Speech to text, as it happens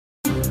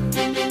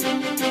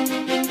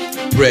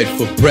bread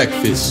for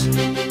breakfast,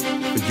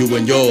 for you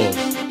and yours.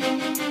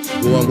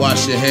 So go and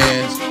wash your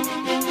hands,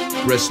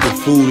 rest the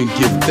food and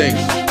give thanks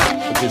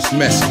for this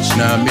message,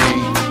 know what I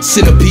mean?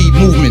 Centipede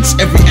movements,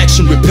 every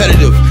action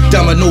repetitive.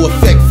 Domino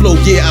effect flow,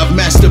 yeah, I've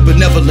mastered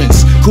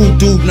benevolence. Cool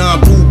dude,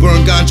 non-boo,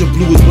 burn ganja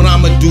blue is what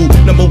I'ma do.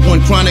 Number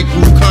one, chronic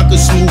rule, conquer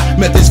smooth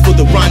methods for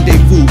the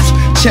rendezvous.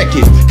 Check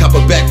it,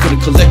 copper back for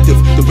the collective.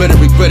 The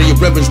rhetoric, ready,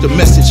 reverence the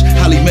message.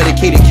 Highly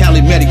medicated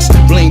calimetics,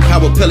 blame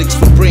power pellets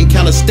for brain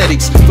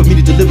calisthenics. For me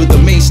to deliver the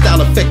main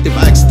style effective,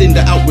 I extend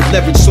the outward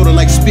leverage, sorta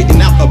like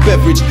spitting out a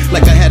beverage.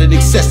 Like I had an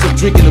excessive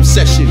drinking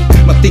obsession.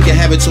 My thinking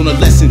habits on the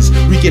lessons,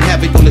 wreaking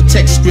havoc on the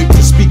text script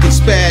to speak in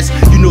spaz.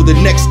 You know the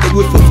next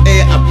whiff of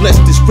air, I bless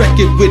this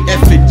record with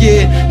effort,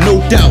 yeah,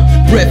 no doubt.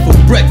 Bread for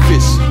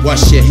breakfast,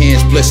 wash your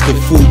hands, bless the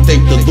food,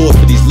 thank the Lord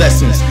for these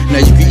lessons. Now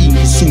you can eat and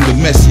consume the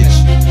message.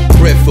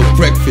 Bread for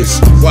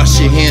breakfast,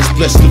 wash your hands,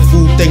 bless the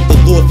food, thank the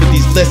Lord for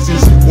these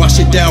lessons. Wash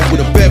it down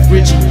with a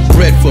beverage,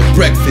 bread for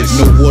breakfast.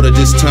 No water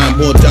this time,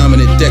 more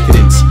dominant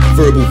decadence.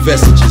 Verbal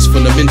vestiges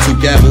from the mental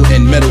gavel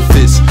and metal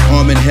fist.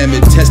 Arm and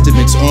hammered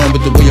testaments, armed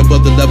with the way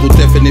above the level,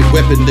 definite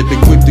weapon lip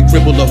equipped to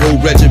cripple the whole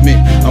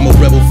regiment. I'm a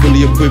rebel,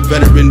 fully equipped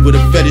veteran with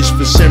a fetish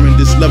for sharing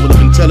this level of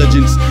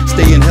intelligence.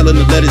 Stay in hell in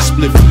the lettuce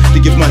split to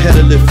give my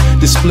head a lift.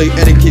 Display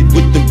etiquette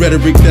with the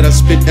rhetoric that I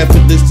spit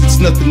effortless.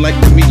 It's nothing like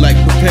to me like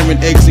preparing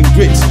eggs and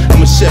grits.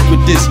 I'm a chef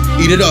with this,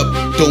 eat it up,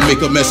 don't make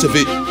a mess of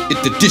it.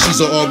 If the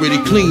dishes are already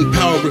clean,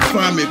 power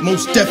refinement,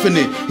 most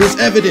definite. Here's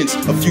evidence,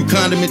 a few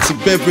condiments and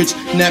beverage.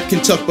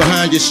 Napkin tucked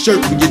behind your shirt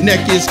where your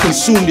neck is.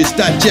 Consume this,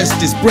 digest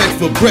this, bread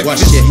for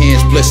breakfast. Wash your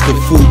hands, bless the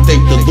food,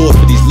 thank the Lord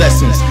for these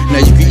lessons.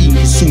 Now you can eat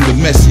and consume the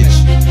message.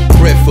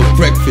 Bread for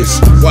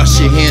breakfast,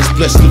 wash your hands,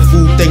 bless the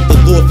food, thank the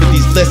Lord for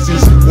these lessons.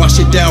 Wash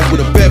it down with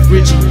a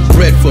beverage,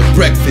 bread for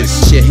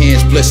breakfast. Wash your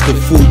hands, bless the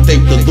food,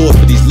 thank the Lord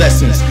for these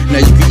lessons.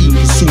 Now you can eat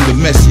and consume the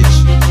message.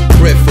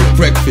 Bread for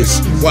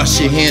breakfast,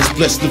 wash your hands,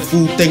 bless the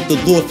food, thank the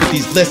Lord for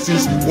these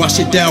lessons. Wash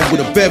it down with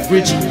a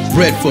beverage,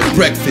 bread for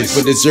breakfast.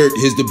 For dessert,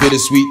 here's the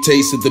bittersweet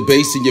taste of the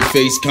bass in your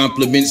face.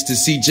 Compliments to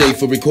CJ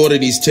for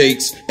recording these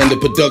takes, and the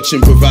production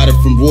provided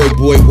from Roy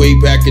Boy way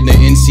back in the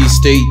NC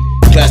State.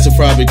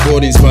 Classified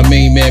recordings, my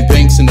main man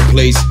Banks in the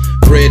place.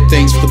 Bread,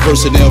 thanks for the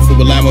personnel for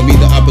allowing me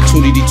the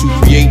opportunity to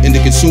create, and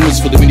the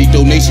consumers for the many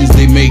donations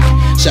they make.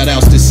 Shout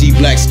outs to C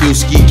Black, Skill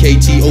Ski,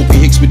 KT, OP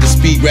Hicks with the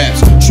speed raps.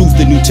 Truth,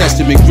 the New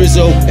Testament,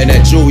 Grizzo, and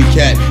that Joey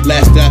Cat.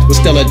 Last night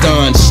with Stella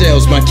Don,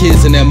 Shells, my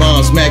kids and their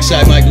moms. Max Shy,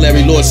 Mike,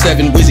 Larry, Lord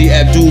 7, Wizzy,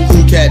 Abdul,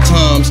 Cool Cat,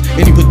 Toms.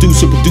 Any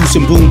producer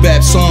producing boom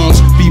bap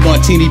songs. B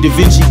Martini, Da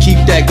Vinci, keep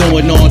that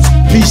going on.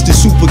 Peace to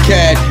Super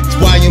Cad, it's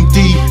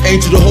YMD,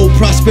 Angel the whole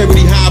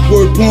prosperity, high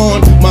word born.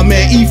 My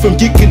man E from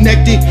Get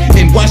Connected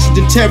in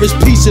Washington Terrace,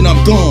 peace and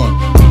I'm gone.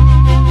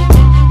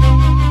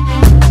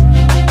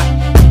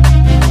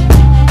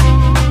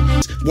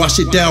 Wash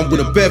it down with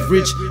a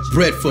beverage,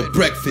 bread for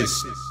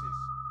breakfast.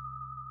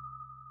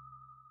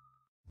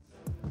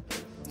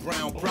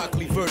 Brown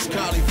broccoli versus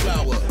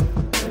cauliflower,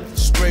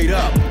 straight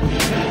up.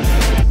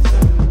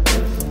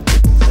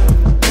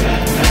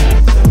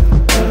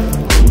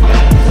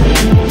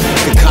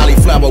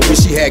 Cauliflower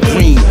wish he had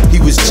green. He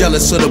was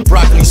jealous of the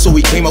broccoli, so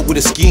he came up with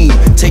a scheme.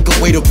 Take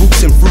away the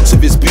roots and fruits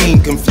of his being,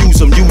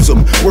 confuse him, use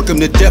him, work him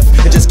to death,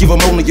 and just give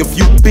him only a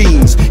few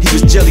beans. He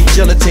was jelly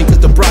gelatin, cause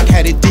the Brock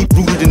had it deep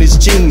rooted in his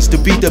genes. To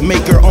be the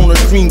maker, owner,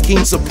 cream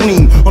king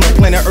supreme on the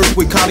planet Earth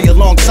with Collie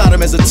alongside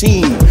him as a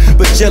team.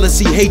 But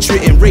jealousy,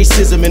 hatred, and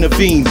racism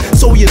intervened.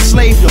 So he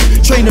enslaved him,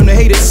 trained him to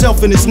hate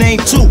himself and his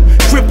name too.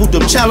 Crippled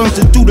him, challenged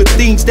to do the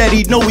things that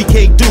he know he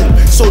can't do.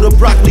 So the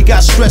broccoli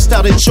got stressed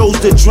out and chose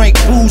to drink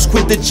booze.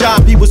 Quit the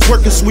job he was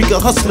working so he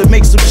could hustle and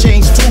make some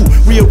change too.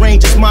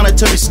 Rearrange his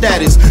monetary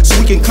status so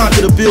he can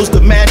conquer the bills,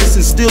 the madness,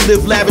 and still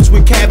live lavish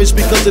with cabbage.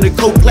 Because of the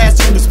coke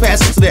classic, he was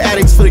passing to the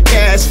addicts for the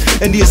cash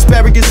and the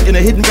asparagus in a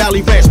Hidden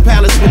Valley Ranch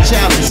palace with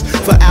challenge.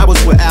 For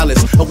hours with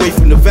Alice, away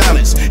from the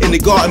violence, in the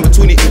garden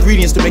between the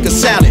ingredients to make a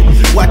salad.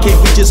 Why can't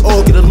we just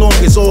all get along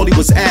is all he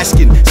was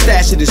asking.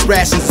 Stashing his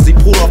rations as he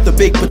pulled off the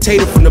baked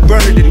potato from the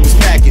burner that he was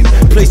packing.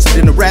 Placed it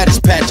in the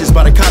radish patches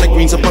by the collard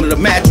greens up under the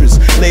mattress.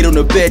 Laid on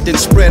the bed, then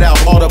spread out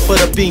all the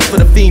butter bean for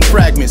the fiend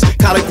fragments.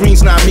 Collard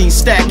greens not mean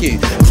stacking.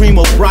 Cream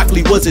of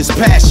broccoli was his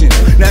passion.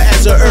 Now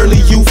as an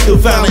early youth, the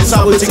violence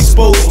I was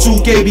exposed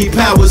to gave me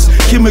powers.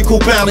 Chemical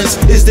balance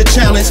is the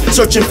challenge.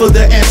 Searching for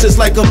the answers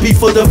like a bee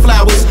for the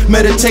flowers.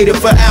 Meditated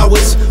for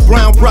hours.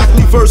 Brown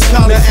broccoli versus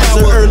cauliflower. As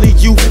an early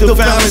youth, the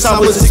violence I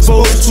was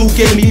exposed to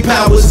gave me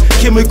powers.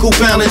 Chemical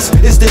balance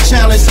is the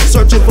challenge.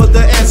 Searching for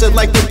the answer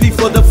like the bee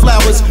for the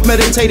flowers.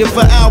 Meditated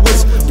for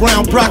hours.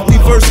 Brown broccoli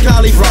versus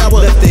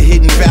cauliflower. Left the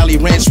Hidden Valley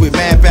ranch with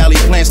Mad Valley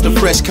plants. The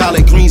fresh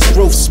collard greens,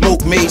 growth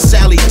smoke made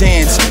Sally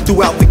dance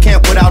throughout the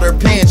camp without her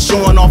pants,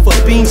 showing off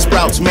her bean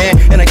sprouts, man,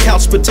 and a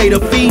couch potato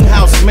fiend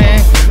house, man.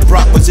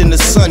 Brock was in the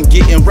sun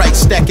getting right,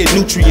 stacking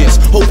nutrients,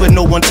 hoping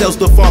no one tells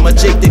the farmer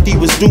Jake that he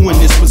was doing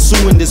this,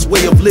 pursuing this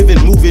way of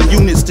living, moving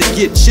units to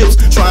get chips,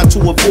 trying to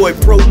avoid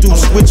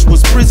produce, which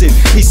was prison.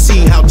 He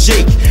seen how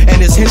Jake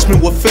and his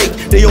henchmen were fake.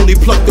 They only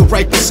plucked the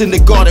ripest in the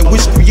garden,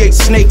 which creates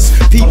snakes.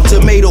 Pete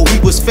Tomato, he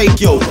was fake,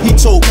 yo. He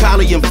told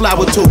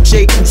Cauliflower, told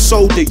Jake who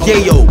sold the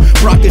yayo.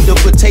 Brock and the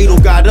potato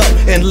got up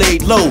and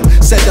laid low,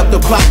 set up the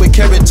plot with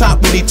Carrot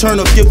Top when he turned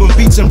up, give him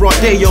beats and brought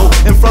Dayo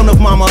in front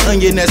of Mama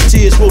Onion as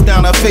tears rolled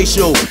down her face,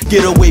 yo.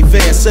 Getaway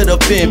van set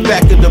up in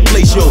back of the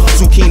place, yo.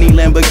 Zucchini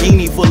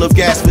Lamborghini full of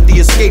gas with the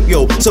escape,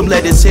 yo. Some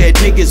lettuce head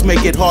niggas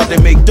make it hard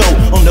to make dough.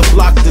 On the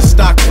block the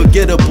stock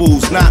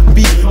forgettables, not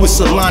beef with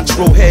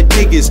cilantro head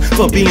niggas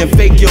for being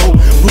fake, yo.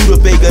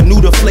 Rutabaga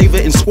knew the flavor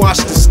and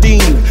squashed the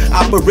steam.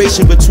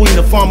 Operation between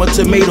the farmer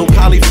tomato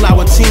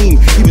cauliflower team.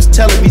 He was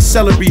telling me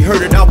celery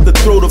herded out the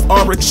throat of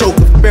artichoke.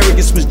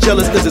 Asparagus was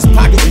jealous cause his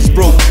pocket was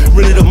broke.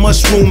 Rented a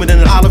mushroom and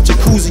an olive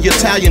jacuzzi,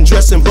 Italian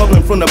dressing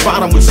bubbling from the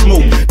bottom with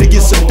smoke. To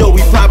get some dough,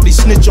 he probably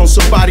snitch on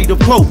somebody to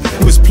poke.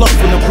 He was plucked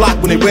from the block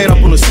when they ran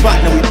up on the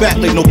spot. Now we back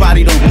like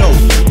nobody don't know.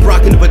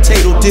 Brock and the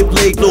potato dip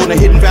laid low in the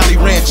Hidden Valley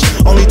Ranch,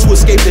 only to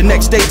escape the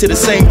next day to the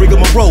same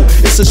rigmarole.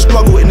 It's a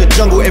struggle in the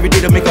jungle every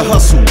day to make a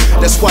hustle.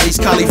 That's why these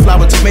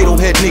cauliflower tomato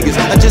head niggas,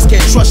 I just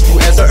can't trust you.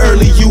 As an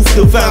early youth,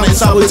 the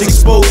violence I was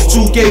exposed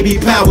to gave me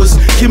powers.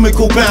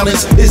 Chemical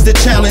balance is the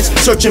challenge,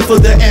 searching for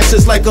the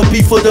answers like a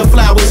bee for the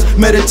flowers.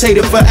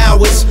 Meditated for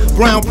hours,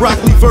 brown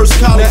broccoli versus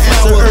cauliflower.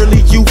 As an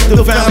early youth,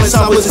 the violence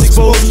I was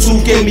exposed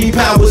to gave me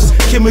powers.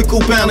 Chemical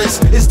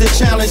balance is the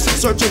challenge,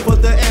 searching for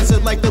the answer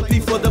like the bee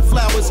for the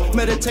flowers.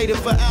 Meditated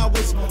for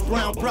hours,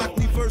 brown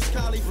broccoli versus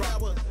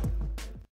cauliflower.